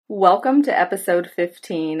Welcome to episode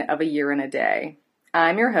 15 of A Year and a Day.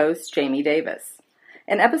 I'm your host, Jaime Davis.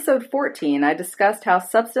 In episode 14, I discussed how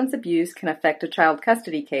substance abuse can affect a child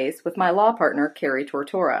custody case with my law partner, Carrie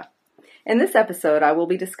Tortora. In this episode, I will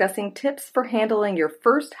be discussing tips for handling your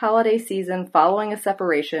first holiday season following a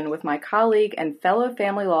separation with my colleague and fellow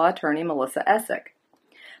family law attorney, Melissa Essick.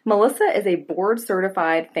 Melissa is a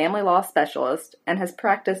board-certified family law specialist and has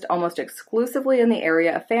practiced almost exclusively in the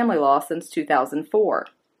area of family law since 2004.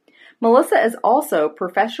 Melissa is also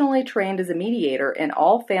professionally trained as a mediator in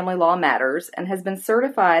all family law matters and has been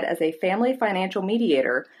certified as a family financial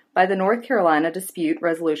mediator by the North Carolina Dispute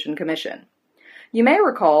Resolution Commission. You may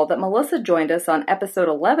recall that Melissa joined us on episode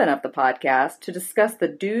 11 of the podcast to discuss the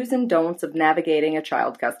do's and don'ts of navigating a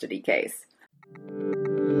child custody case.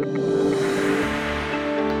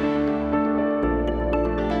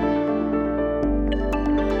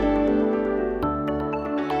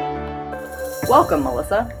 Welcome,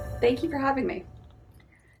 Melissa. Thank you for having me.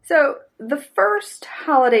 So, the first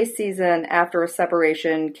holiday season after a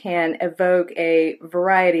separation can evoke a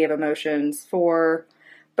variety of emotions for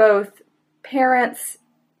both parents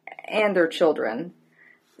and their children.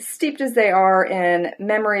 Steeped as they are in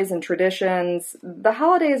memories and traditions, the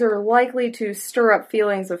holidays are likely to stir up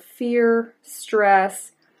feelings of fear,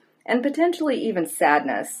 stress, and potentially even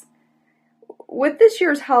sadness. With this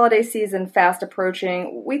year's holiday season fast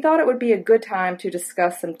approaching, we thought it would be a good time to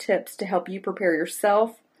discuss some tips to help you prepare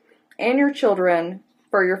yourself and your children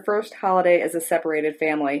for your first holiday as a separated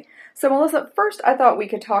family. So, Melissa, first I thought we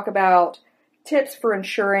could talk about tips for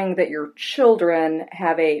ensuring that your children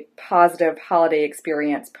have a positive holiday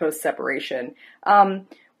experience post-separation.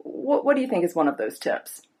 What do you think is one of those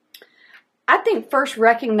tips? I think first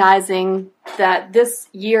recognizing that this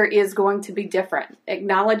year is going to be different.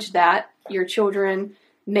 Acknowledge that your children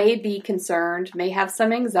may be concerned, may have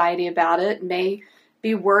some anxiety about it, may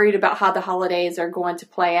be worried about how the holidays are going to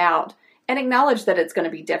play out, and acknowledge that it's going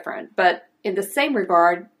to be different. But in the same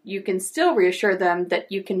regard, you can still reassure them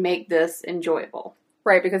that you can make this enjoyable.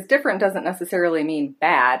 Right, because different doesn't necessarily mean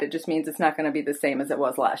bad. It just means it's not going to be the same as it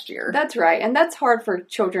was last year. That's right, and that's hard for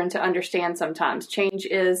children to understand sometimes. Change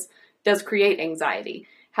does create anxiety.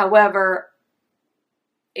 However,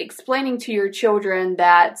 explaining to your children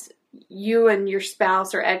that you and your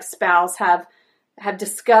spouse or ex-spouse have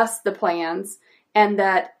discussed the plans and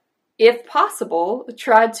that, if possible,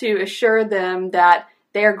 try to assure them that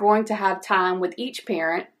they are going to have time with each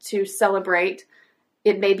parent to celebrate.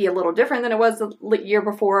 It may be a little different than it was the year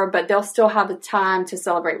before, but they'll still have the time to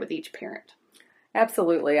celebrate with each parent.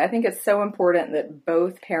 Absolutely. I think it's so important that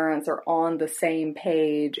both parents are on the same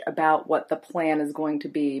page about what the plan is going to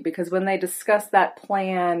be, because when they discuss that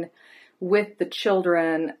plan with the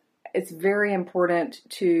children, it's very important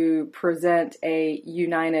to present a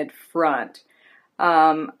united front.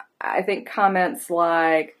 I think comments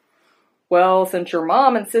like, well, since your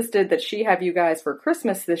mom insisted that she have you guys for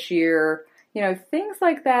Christmas this year, things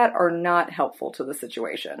like that are not helpful to the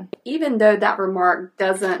situation. Even though that remark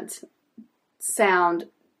doesn't sound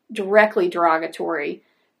directly derogatory,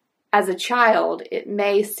 as a child, it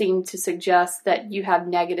may seem to suggest that you have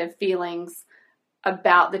negative feelings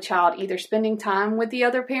about the child either spending time with the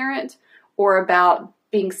other parent or about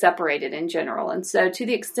being separated in general. And so to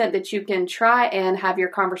the extent that you can try and have your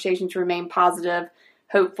conversations remain positive,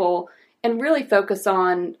 hopeful, and really focus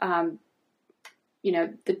on,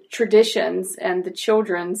 the traditions and the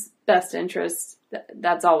children's best interests,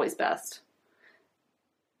 that's always best.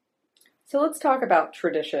 So let's talk about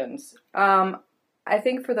traditions. I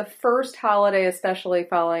think for the first holiday, especially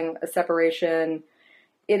following a separation,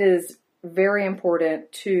 it is very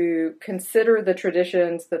important to consider the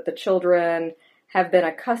traditions that the children have been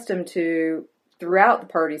accustomed to throughout the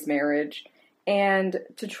party's marriage and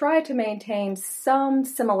to try to maintain some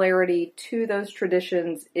similarity to those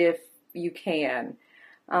traditions if you can.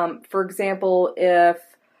 For example, if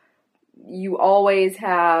you always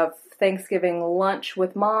have Thanksgiving lunch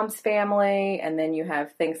with mom's family and then you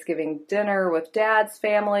have Thanksgiving dinner with dad's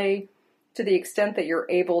family, to the extent that you're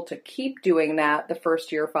able to keep doing that the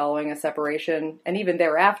first year following a separation and even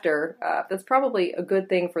thereafter, that's probably a good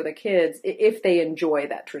thing for the kids if they enjoy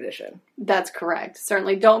that tradition. That's correct.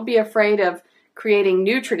 Certainly don't be afraid of creating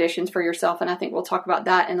new traditions for yourself, and I think we'll talk about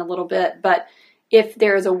that in a little bit. But if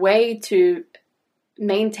there's a way to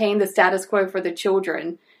maintain the status quo for the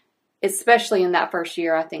children, especially in that first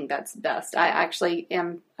year, I think that's best. I actually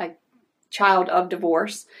am a child of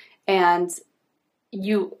divorce, and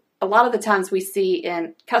a lot of the times we see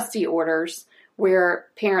in custody orders where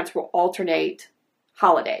parents will alternate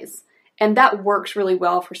holidays. And that works really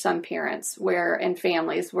well for some parents and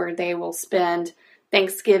families where they will spend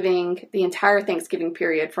Thanksgiving, the entire Thanksgiving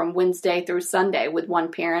period from Wednesday through Sunday with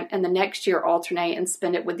one parent, and the next year alternate and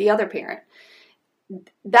spend it with the other parent.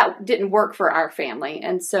 That didn't work for our family.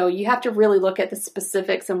 And so you have to really look at the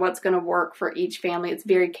specifics and what's going to work for each family. It's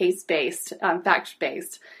very case-based,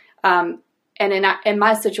 fact-based. And in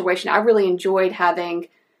my situation, I really enjoyed having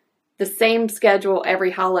the same schedule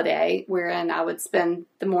every holiday, wherein I would spend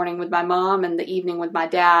the morning with my mom and the evening with my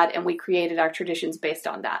dad, and we created our traditions based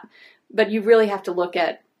on that. But you really have to look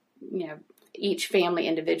at, each family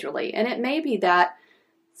individually. And it may be that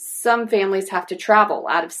some families have to travel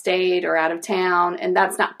out of state or out of town, and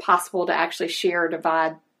that's not possible to actually share or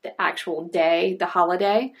divide the actual day, the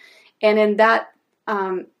holiday. And in that,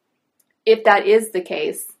 if that is the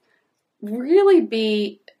case, really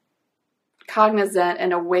be cognizant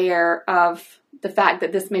and aware of the fact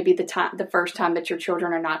that this may be the first time that your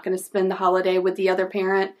children are not going to spend the holiday with the other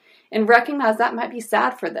parent, and recognize that might be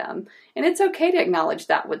sad for them. And it's okay to acknowledge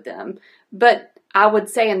that with them. But I would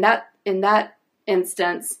say in that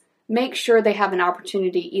instance, make sure they have an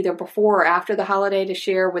opportunity either before or after the holiday to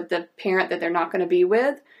share with the parent that they're not going to be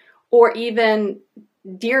with, or even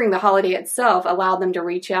during the holiday itself, allow them to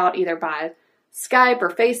reach out either by Skype or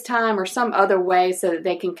FaceTime or some other way so that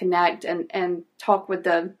they can connect and talk with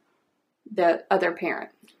the other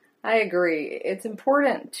parent. I agree. It's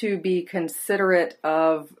important to be considerate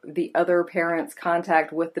of the other parent's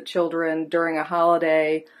contact with the children during a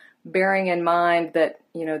holiday, bearing in mind that,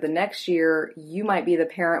 the next year you might be the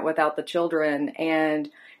parent without the children. And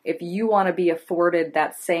if you want to be afforded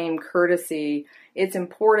that same courtesy, it's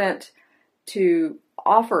important to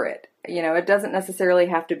offer it. It doesn't necessarily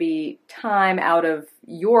have to be time out of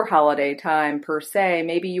your holiday time per se.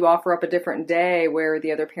 Maybe you offer up a different day where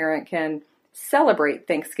the other parent can celebrate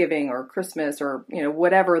Thanksgiving or Christmas or,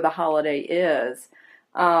 whatever the holiday is.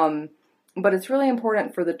 But it's really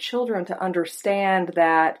important for the children to understand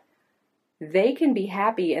that they can be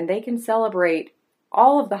happy and they can celebrate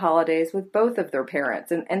all of the holidays with both of their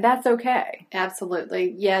parents, and that's okay.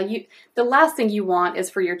 Absolutely. Yeah, the last thing you want is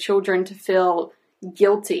for your children to feel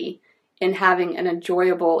guilty in having an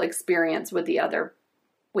enjoyable experience with the other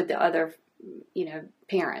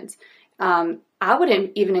parents. I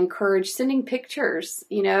would even encourage sending pictures,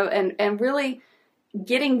 and really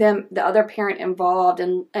getting the other parent involved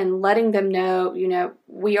and letting them know,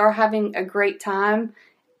 we are having a great time,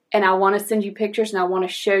 and I want to send you pictures and I want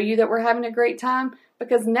to show you that we're having a great time,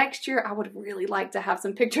 because next year I would really like to have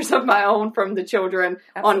some pictures of my own from the children.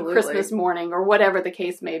 Absolutely. On Christmas morning or whatever the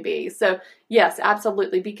case may be. So yes,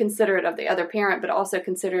 absolutely be considerate of the other parent, but also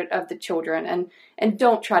considerate of the children, and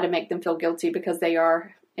don't try to make them feel guilty because they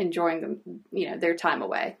are enjoying them, their time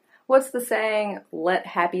away. What's the saying? Let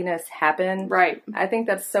happiness happen. Right. I think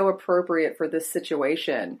that's so appropriate for this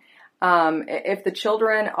situation. If the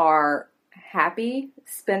children are happy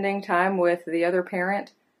spending time with the other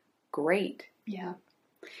parent, great. Yeah.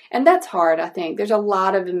 And that's hard, I think. There's a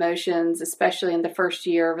lot of emotions, especially in the first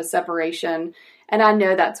year of a separation. And I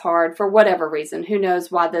know that's hard for whatever reason. Who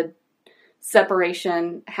knows why the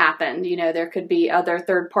separation happened? There could be other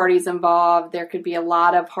third parties involved. There could be a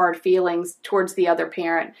lot of hard feelings towards the other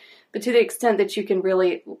parent. But to the extent that you can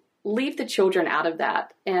really leave the children out of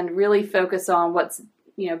that and really focus on what's,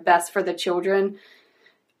 best for the children,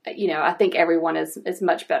 I think everyone is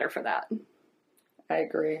much better for that. I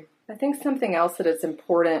agree. I think something else that it's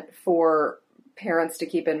important for parents to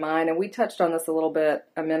keep in mind, and we touched on this a little bit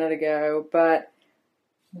a minute ago, but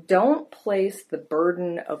don't place the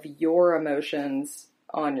burden of your emotions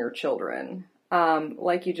on your children.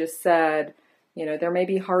 Like you just said, there may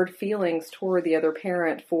be hard feelings toward the other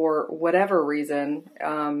parent for whatever reason.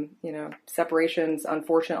 Separations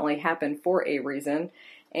unfortunately happen for a reason.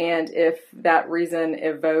 And if that reason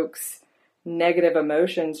evokes negative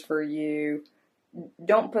emotions for you,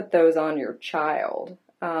 don't put those on your child.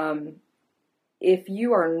 If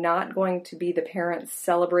you are not going to be the parent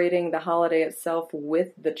celebrating the holiday itself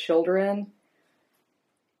with the children,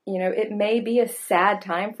 it may be a sad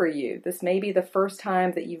time for you. This may be the first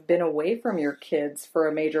time that you've been away from your kids for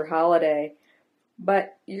a major holiday,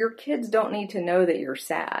 but your kids don't need to know that you're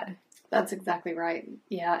sad. That's exactly right.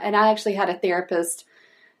 Yeah. And I actually had a therapist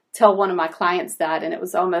tell one of my clients that, and it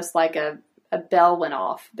was almost like a bell went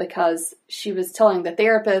off, because she was telling the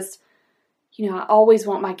therapist, I always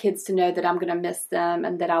want my kids to know that I'm going to miss them,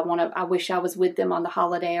 and that I wish I was with them on the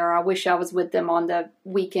holiday, or I wish I was with them on the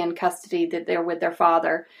weekend custody that they're with their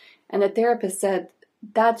father. And the therapist said,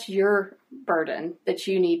 that's your burden that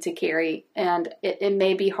you need to carry. And it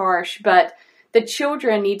may be harsh, but the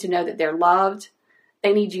children need to know that they're loved.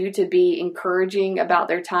 They need you to be encouraging about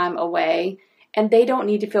their time away. and they don't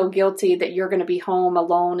need to feel guilty that you're going to be home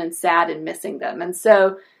alone and sad and missing them. And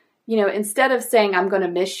so, instead of saying, I'm going to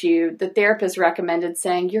miss you, the therapist recommended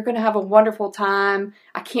saying, you're going to have a wonderful time.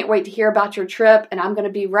 I can't wait to hear about your trip, and I'm going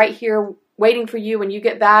to be right here waiting for you when you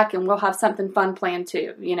get back, and we'll have something fun planned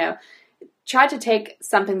too. Try to take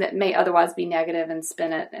something that may otherwise be negative and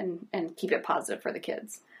spin it and keep it positive for the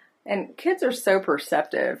kids. And kids are so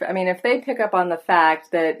perceptive. I mean, if they pick up on the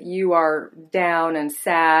fact that you are down and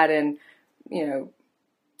sad and,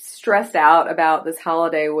 stressed out about this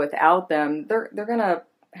holiday without them, they're going to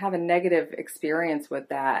have a negative experience with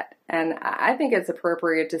that. And I think it's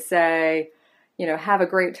appropriate to say, have a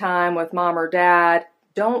great time with mom or dad.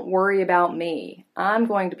 Don't worry about me. I'm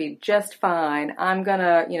going to be just fine. I'm going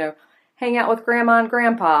to, hang out with grandma and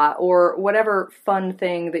grandpa, or whatever fun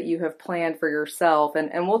thing that you have planned for yourself.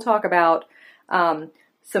 And we'll talk about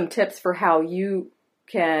some tips for how you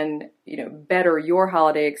can, better your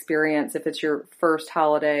holiday experience if it's your first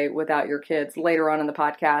holiday without your kids later on in the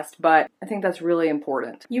podcast. But I think that's really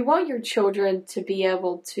important. You want your children to be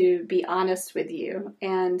able to be honest with you.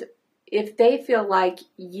 And if they feel like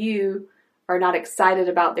you are not excited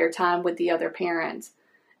about their time with the other parent,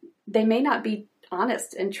 they may not be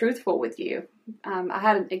honest and truthful with you. I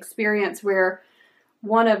had an experience where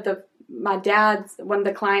one of the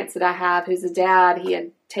clients that I have, who's a dad, he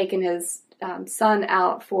had taken his son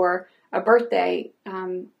out for a birthday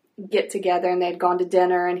get together, and they had gone to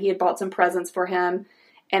dinner, and he had bought some presents for him.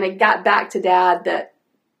 And it got back to dad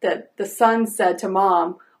that the son said to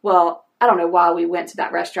mom, well, I don't know why we went to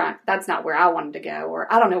that restaurant. That's not where I wanted to go.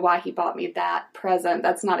 Or I don't know why he bought me that present.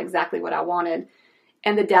 That's not exactly what I wanted.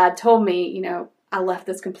 And the dad told me, I left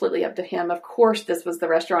this completely up to him. Of course, this was the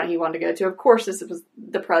restaurant he wanted to go to. Of course, this was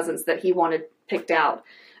the presents that he wanted picked out.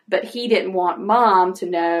 But he didn't want mom to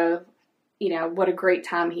know, what a great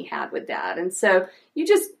time he had with dad. And so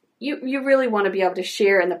you really want to be able to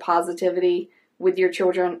share in the positivity with your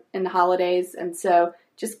children in the holidays. And so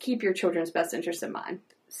just keep your children's best interest in mind.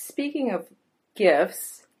 Speaking of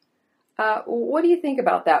gifts, what do you think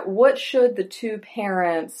about that? What should the two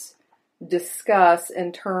parents discuss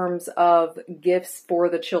in terms of gifts for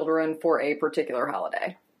the children for a particular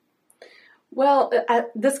holiday? Well,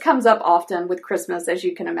 this comes up often with Christmas, as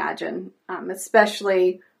you can imagine,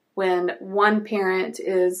 especially when one parent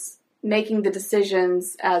is making the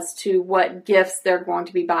decisions as to what gifts they're going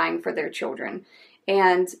to be buying for their children.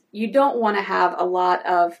 And you don't want to have a lot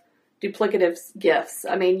of duplicative gifts.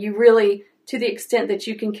 I mean, you really, to the extent that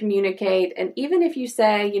you can communicate, and even if you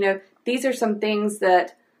say, these are some things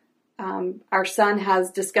that our son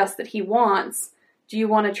has discussed that he wants, do you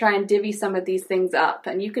want to try and divvy some of these things up?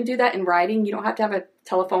 And you can do that in writing. You don't have to have a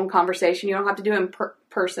telephone conversation. You don't have to do it in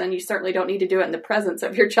person. You certainly don't need to do it in the presence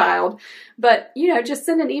of your child. But, just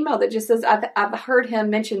send an email that just says, I've heard him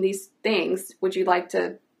mention these things. Would you like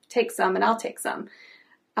to take some? And I'll take some.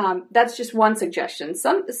 That's just one suggestion.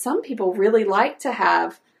 Some people really like to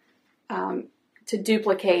have to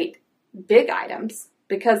duplicate big items,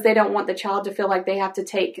 because they don't want the child to feel like they have to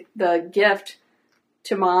take the gift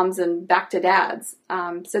to mom's and back to dad's.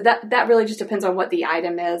 So that really just depends on what the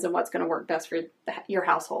item is and what's going to work best for your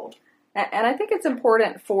household. And I think it's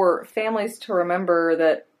important for families to remember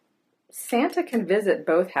that Santa can visit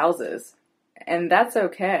both houses, and that's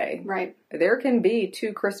okay. Right. There can be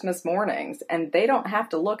two Christmas mornings, and they don't have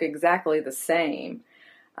to look exactly the same.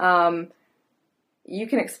 You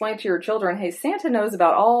can explain to your children, hey, Santa knows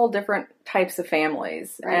about all different types of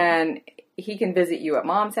families. Right. And he can visit you at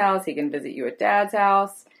mom's house. He can visit you at dad's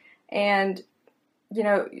house. And,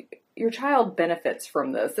 your child benefits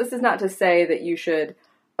from this. This is not to say that you should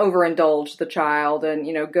overindulge the child and,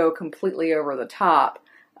 go completely over the top.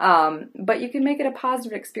 But you can make it a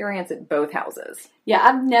positive experience at both houses. Yeah,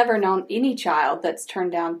 I've never known any child that's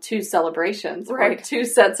turned down two celebrations right. or two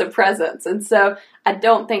sets of presents. And so I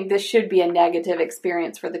don't think this should be a negative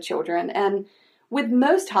experience for the children. And with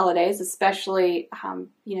most holidays, especially,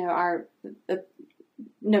 our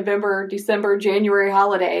November, December, January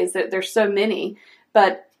holidays, there's so many.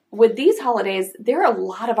 But with these holidays, there are a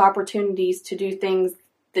lot of opportunities to do things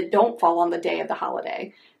that don't fall on the day of the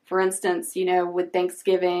holiday. For instance, with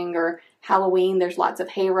Thanksgiving or Halloween, there's lots of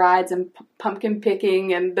hay rides and pumpkin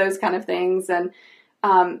picking and those kind of things. And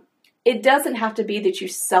it doesn't have to be that you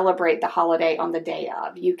celebrate the holiday on the day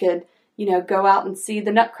of. You could, go out and see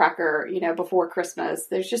the Nutcracker, before Christmas.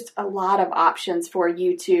 There's just a lot of options for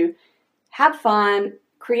you to have fun,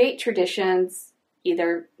 create traditions,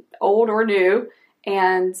 either old or new,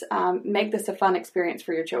 and make this a fun experience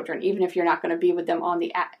for your children, even if you're not going to be with them on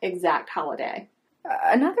the exact holiday.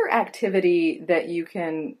 Another activity that you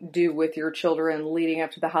can do with your children leading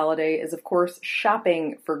up to the holiday is, of course,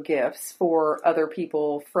 shopping for gifts for other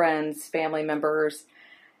people, friends, family members.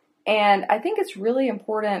 And I think it's really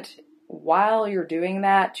important while you're doing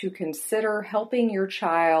that to consider helping your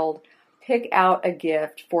child pick out a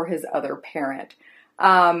gift for his other parent.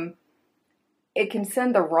 It can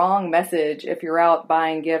send the wrong message if you're out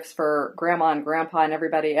buying gifts for grandma and grandpa and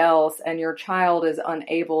everybody else, and your child is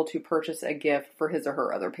unable to purchase a gift for his or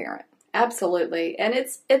her other parent. Absolutely. And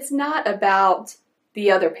it's not about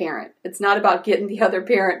the other parent. It's not about getting the other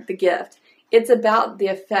parent the gift. It's about the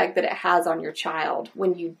effect that it has on your child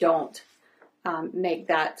when you don't make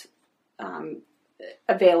that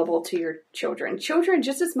available to your children. Children,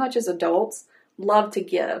 just as much as adults, love to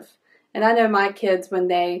give. And I know my kids,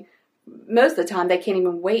 most of the time, they can't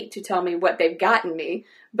even wait to tell me what they've gotten me.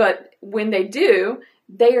 But when they do,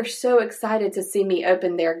 they are so excited to see me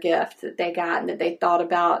open their gift that they got and that they thought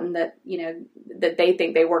about and that, that they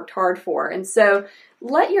think they worked hard for. And so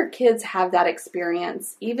let your kids have that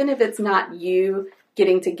experience, even if it's not you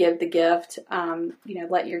getting to give the gift.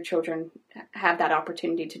 Let your children have that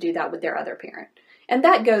opportunity to do that with their other parent. And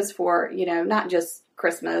that goes for, not just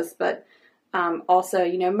Christmas, but also,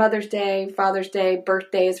 Mother's Day, Father's Day,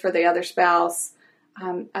 birthdays for the other spouse.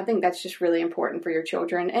 I think that's just really important for your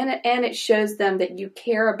children. And it shows them that you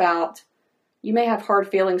care about, you may have hard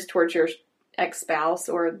feelings towards your ex-spouse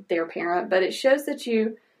or their parent, but it shows that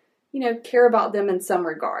you care about them in some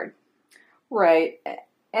regard. Right.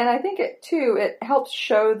 And I think it helps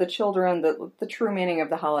show the children the true meaning of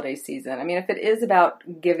the holiday season. I mean, if it is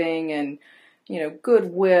about giving and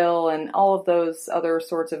goodwill and all of those other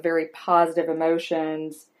sorts of very positive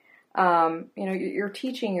emotions, you're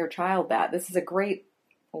teaching your child that. This is a great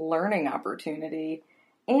learning opportunity.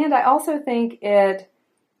 And I also think it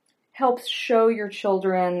helps show your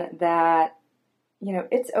children that,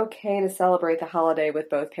 it's okay to celebrate the holiday with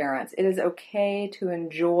both parents. It is okay to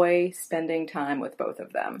enjoy spending time with both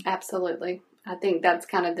of them. Absolutely. I think that's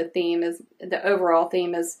kind of the overall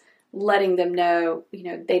theme is letting them know,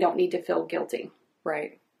 they don't need to feel guilty.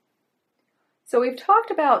 Right. So we've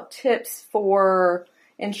talked about tips for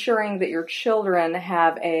ensuring that your children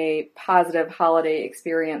have a positive holiday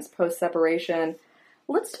experience post-separation.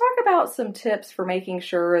 Let's talk about some tips for making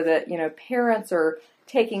sure that, parents are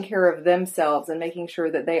taking care of themselves and making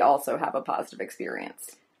sure that they also have a positive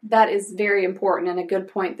experience. That is very important and a good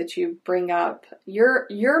point that you bring up. Your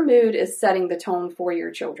mood is setting the tone for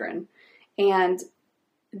your children. And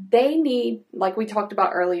they need, like we talked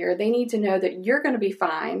about earlier, they need to know that you're going to be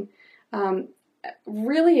fine.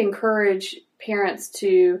 Really encourage parents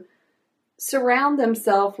to surround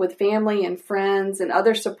themselves with family and friends and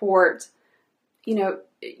other support.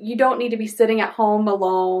 You don't need to be sitting at home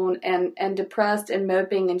alone and depressed and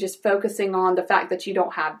moping and just focusing on the fact that you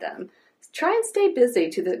don't have them. Try and stay busy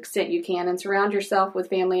to the extent you can and surround yourself with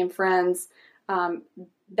family and friends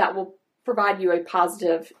that will provide you a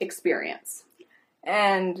positive experience.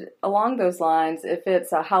 And along those lines, if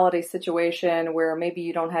it's a holiday situation where maybe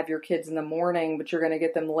you don't have your kids in the morning, but you're going to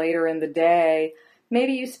get them later in the day,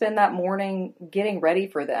 maybe you spend that morning getting ready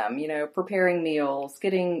for them, preparing meals,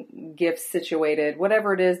 getting gifts situated,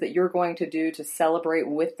 whatever it is that you're going to do to celebrate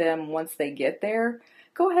with them once they get there.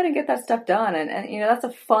 Go ahead and get that stuff done. And that's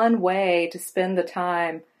a fun way to spend the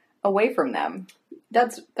time away from them.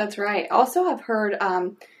 That's right. Also, I've heard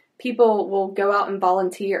people will go out and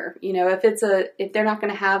volunteer. If they're not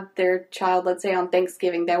going to have their child, let's say on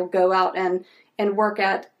Thanksgiving, they'll go out and work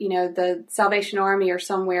at, the Salvation Army or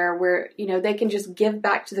somewhere where, they can just give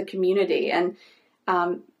back to the community. And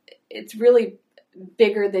it's really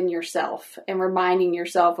bigger than yourself and reminding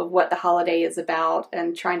yourself of what the holiday is about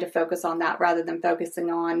and trying to focus on that rather than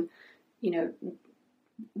focusing on,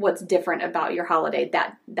 what's different about your holiday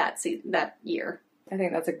that year. I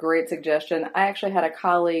think that's a great suggestion. I actually had a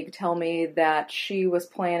colleague tell me that she was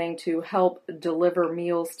planning to help deliver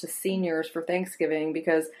meals to seniors for Thanksgiving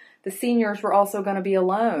because the seniors were also going to be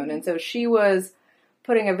alone. And so she was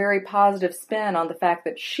putting a very positive spin on the fact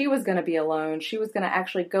that she was going to be alone. She was going to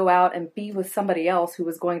actually go out and be with somebody else who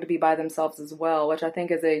was going to be by themselves as well, which I think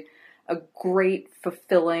is a great,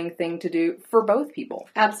 fulfilling thing to do for both people.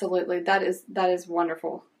 Absolutely. That is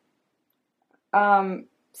wonderful.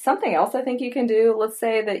 Something else I think you can do, let's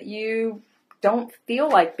say that you don't feel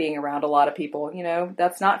like being around a lot of people.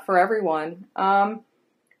 That's not for everyone.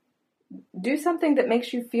 Do something that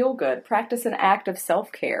makes you feel good. Practice an act of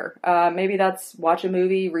self-care. Maybe that's watch a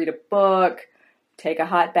movie, read a book, take a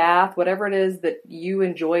hot bath, whatever it is that you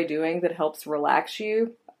enjoy doing that helps relax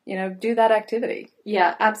you. Do that activity.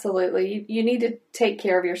 Yeah, absolutely. You need to take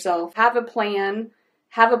care of yourself. Have a plan.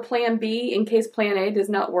 have a plan B in case plan A does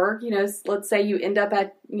not work. Let's say you end up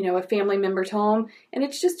at, a family member's home and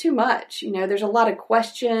it's just too much. There's a lot of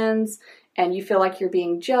questions and you feel like you're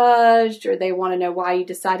being judged, or they want to know why you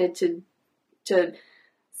decided to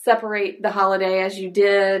separate the holiday as you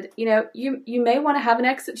did. You may want to have an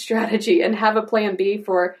exit strategy and have a plan B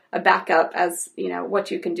for a backup as,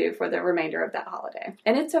 what you can do for the remainder of that holiday.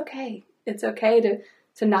 And it's okay. It's okay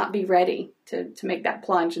to not be ready to make that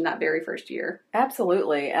plunge in that very first year.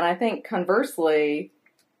 Absolutely. And I think conversely,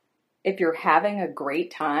 if you're having a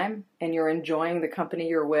great time and you're enjoying the company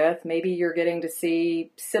you're with, maybe you're getting to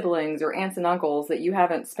see siblings or aunts and uncles that you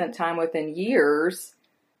haven't spent time with in years,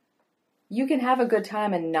 you can have a good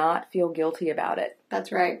time and not feel guilty about it.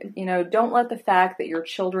 That's right. Don't let the fact that your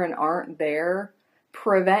children aren't there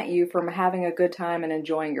prevent you from having a good time and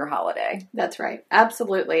enjoying your holiday. That's right.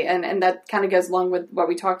 Absolutely. And that kind of goes along with what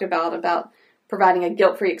we talked about providing a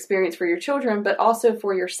guilt-free experience for your children, but also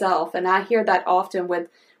for yourself. And I hear that often with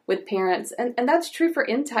parents. And that's true for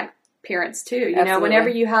intact parents too. Absolutely. Whenever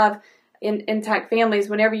you have intact families,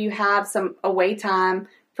 whenever you have some away time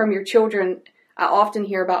from your children, I often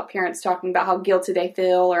hear about parents talking about how guilty they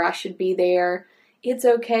feel or I should be there. It's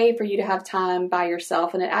okay for you to have time by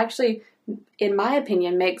yourself. And it actually, in my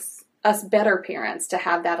opinion, makes us better parents to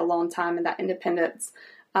have that alone time and that independence,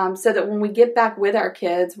 so that when we get back with our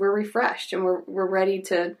kids, we're refreshed and we're ready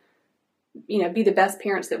to, be the best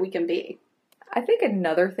parents that we can be. I think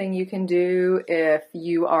another thing you can do if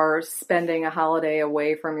you are spending a holiday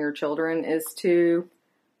away from your children is to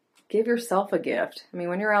give yourself a gift. I mean,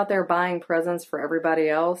 when you're out there buying presents for everybody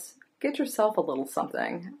else, get yourself a little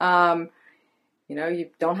something. You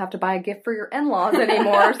don't have to buy a gift for your in-laws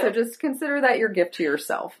anymore, so just consider that your gift to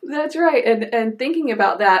yourself. That's right. And thinking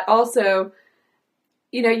about that also,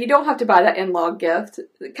 you don't have to buy that in-law gift.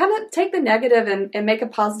 Kind of take the negative and make a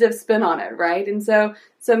positive spin on it, right? And so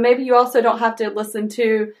maybe you also don't have to listen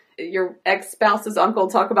to your ex-spouse's uncle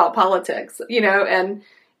talk about politics, and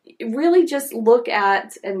really just look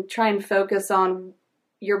at and try and focus on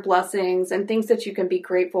your blessings and things that you can be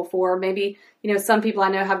grateful for. Maybe, some people I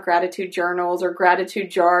know have gratitude journals or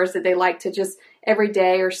gratitude jars that they like to just every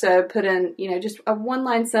day or so put in, just a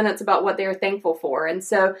one-line sentence about what they're thankful for. And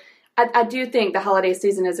so I do think the holiday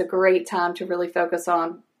season is a great time to really focus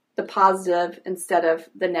on the positive instead of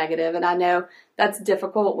the negative. And I know that's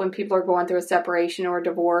difficult when people are going through a separation or a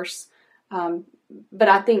divorce. But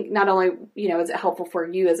I think not only, is it helpful for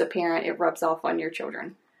you as a parent, it rubs off on your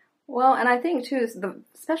children. Well, and I think too,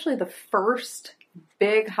 especially the first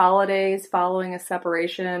big holidays following a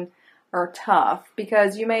separation are tough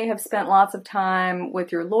because you may have spent lots of time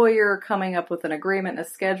with your lawyer coming up with an agreement and a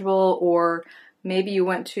schedule, or maybe you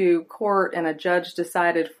went to court and a judge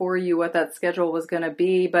decided for you what that schedule was going to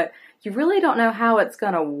be, but you really don't know how it's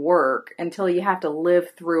going to work until you have to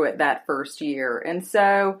live through it that first year. And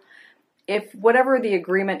so if whatever the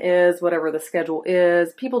agreement is, whatever the schedule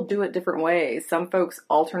is, people do it different ways. Some folks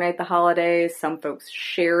alternate the holidays. Some folks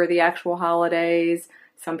share the actual holidays.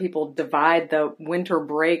 Some people divide the winter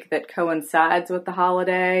break that coincides with the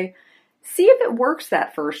holiday. See if it works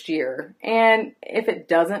that first year. And if it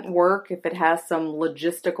doesn't work, if it has some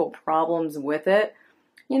logistical problems with it,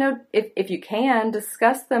 if you can,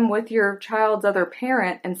 discuss them with your child's other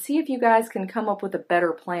parent and see if you guys can come up with a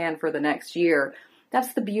better plan for the next year.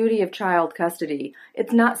 That's the beauty of child custody.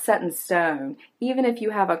 It's not set in stone. Even if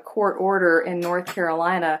you have a court order in North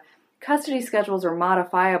Carolina, custody schedules are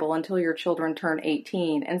modifiable until your children turn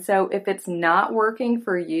 18. And so if it's not working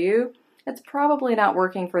for you, it's probably not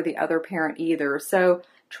working for the other parent either. So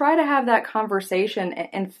try to have that conversation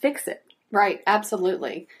and fix it. Right,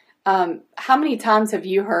 absolutely. How many times have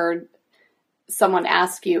you heard someone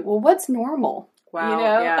ask you, well, what's normal?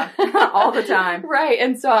 Wow, yeah, all the time. Right,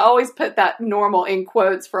 and so I always put that normal in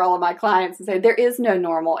quotes for all of my clients and say, there is no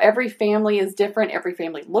normal. Every family is different. Every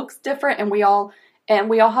family looks different, and we all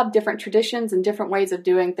have different traditions and different ways of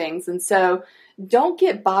doing things. And so don't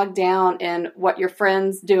get bogged down in what your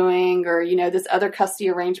friend's doing or, this other custody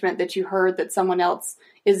arrangement that you heard that someone else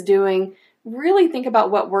is doing. Really think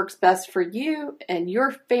about what works best for you and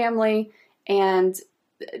your family and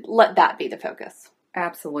let that be the focus.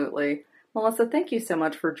 Absolutely. Melissa, thank you so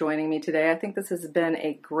much for joining me today. I think this has been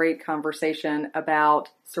a great conversation about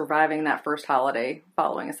surviving that first holiday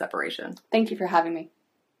following a separation. Thank you for having me.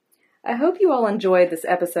 I hope you all enjoyed this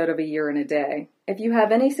episode of A Year in a Day. If you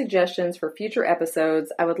have any suggestions for future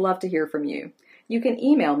episodes, I would love to hear from you. You can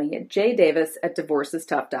email me at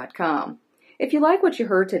jdavis@divorcestough.com. If you like what you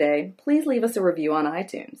heard today, please leave us a review on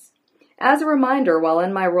iTunes. As a reminder, while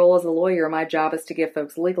in my role as a lawyer, my job is to give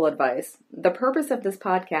folks legal advice. The purpose of this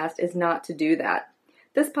podcast is not to do that.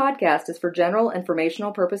 This podcast is for general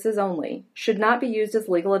informational purposes only, should not be used as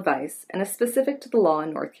legal advice, and is specific to the law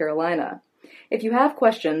in North Carolina. If you have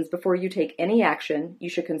questions before you take any action, you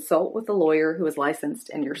should consult with a lawyer who is licensed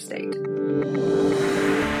in your state.